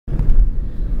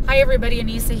Hi everybody,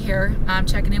 Anissa here. I'm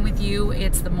checking in with you.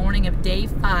 It's the morning of day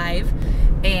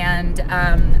 5, and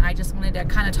I just wanted to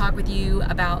kind of talk with you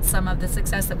about some of the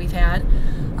success that we've had.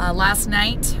 Last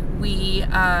night,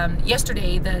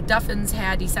 yesterday, the Duffins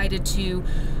had decided to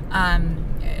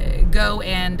go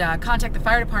and contact the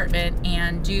fire department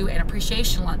and do an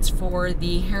appreciation lunch for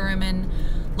the Harriman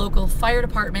local fire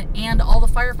department and all the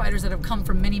firefighters that have come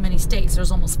from many, many states.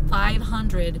 There's almost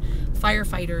 500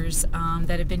 firefighters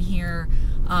that have been here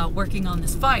working on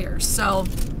this fire. So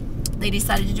they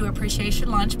decided to do appreciation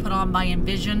lunch put on by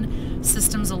Envision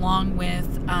Systems along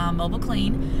with Mobile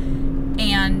Clean,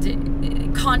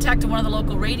 and contacted one of the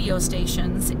local radio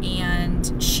stations, and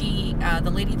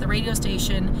the lady at the radio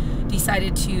station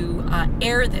decided to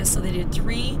air this. So they did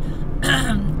 3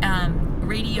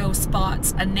 radio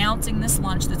spots announcing this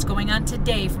lunch that's going on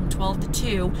today from 12 to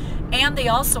 2, and they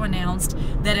also announced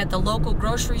that at the local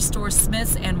grocery store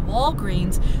Smith's and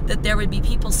Walgreens that there would be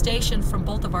people stationed from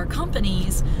both of our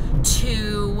companies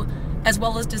to, as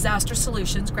well as Disaster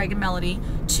Solutions, Greg and Melody,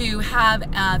 to have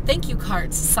thank you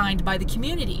cards signed by the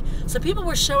community. So people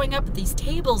were showing up at these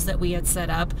tables that we had set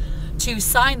up to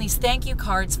sign these thank you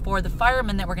cards for the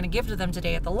firemen that we're going to give to them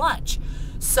today at the lunch.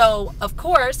 So, of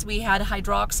course, we had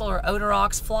Hydroxyl or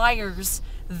Odorox flyers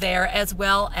there, as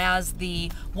well as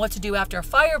the what to do after a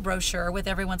fire brochure with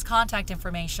everyone's contact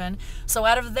information. So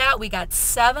out of that, we got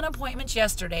 7 appointments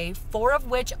yesterday, 4 of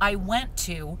which I went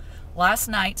to last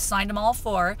night, signed them all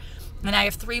 4, and I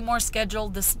have 3 more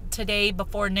scheduled today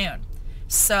before noon.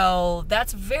 So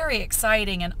that's very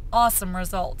exciting and awesome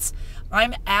results.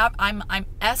 I'm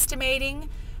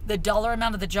estimating the dollar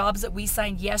amount of the jobs that we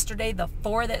signed yesterday, the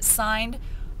 4 that signed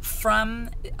from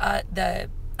getting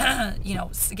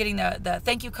the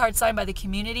thank you card signed by the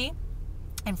community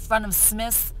in front of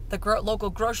Smith's, the local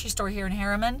grocery store here in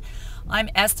Harriman. I'm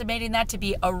estimating that to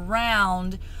be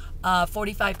around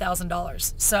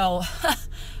 $45,000. So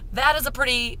that is a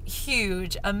pretty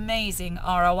huge, amazing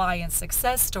ROI and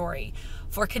success story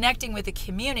for connecting with the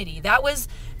community. That was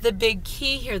the big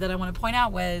key here that I want to point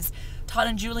out, was Todd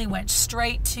and Julie went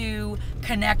straight to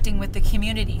connecting with the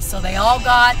community. So they all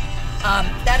got,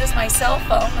 that is my cell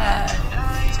phone.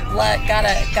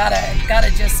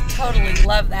 Gotta just totally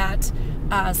love that.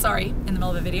 Sorry, in the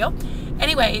middle of a video.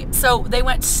 Anyway, so they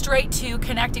went straight to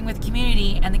connecting with the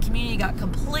community, and the community got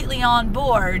completely on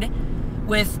board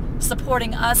with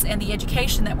supporting us and the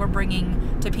education that we're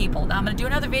bringing to people. Now I'm going to do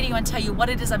another video and tell you what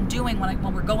it is I'm doing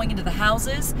when we're going into the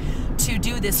houses to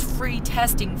do this free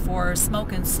testing for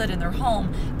smoke and soot in their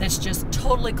home that's just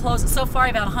totally closed. So far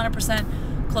I've had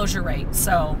 100% closure rate,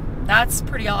 so that's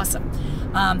pretty awesome.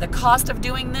 The cost of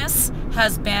doing this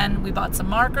has been, we bought some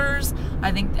markers.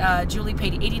 I think Julie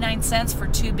paid 89 cents for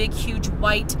 2 big huge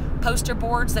white poster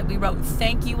boards that we wrote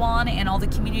thank you on, and all the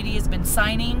community has been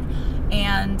signing.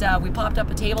 And we popped up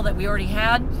a table that we already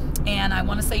had, and I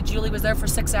want to say Julie was there for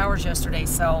 6 hours yesterday.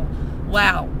 So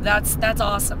wow, that's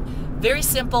awesome. Very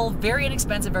simple, very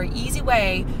inexpensive, very easy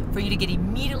way for you to get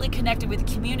immediately connected with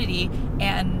the community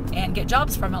and get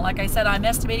jobs from it. Like I said, I'm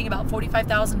estimating about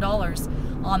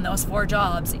 $45,000 on those 4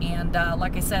 jobs, and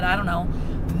like I said, I don't know,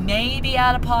 maybe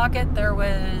out of pocket there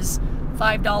was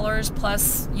 $5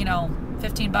 plus,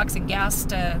 15 bucks in gas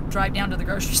to drive down to the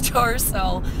grocery store.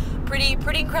 So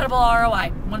pretty incredible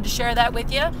ROI. Wanted to share that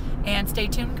with you, and stay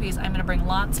tuned because I'm going to bring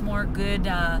lots more good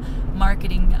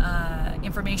marketing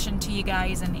information to you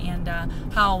guys, and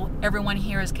how everyone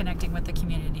here is connecting with the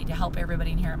community to help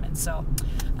everybody in Harriman. So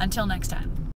until next time.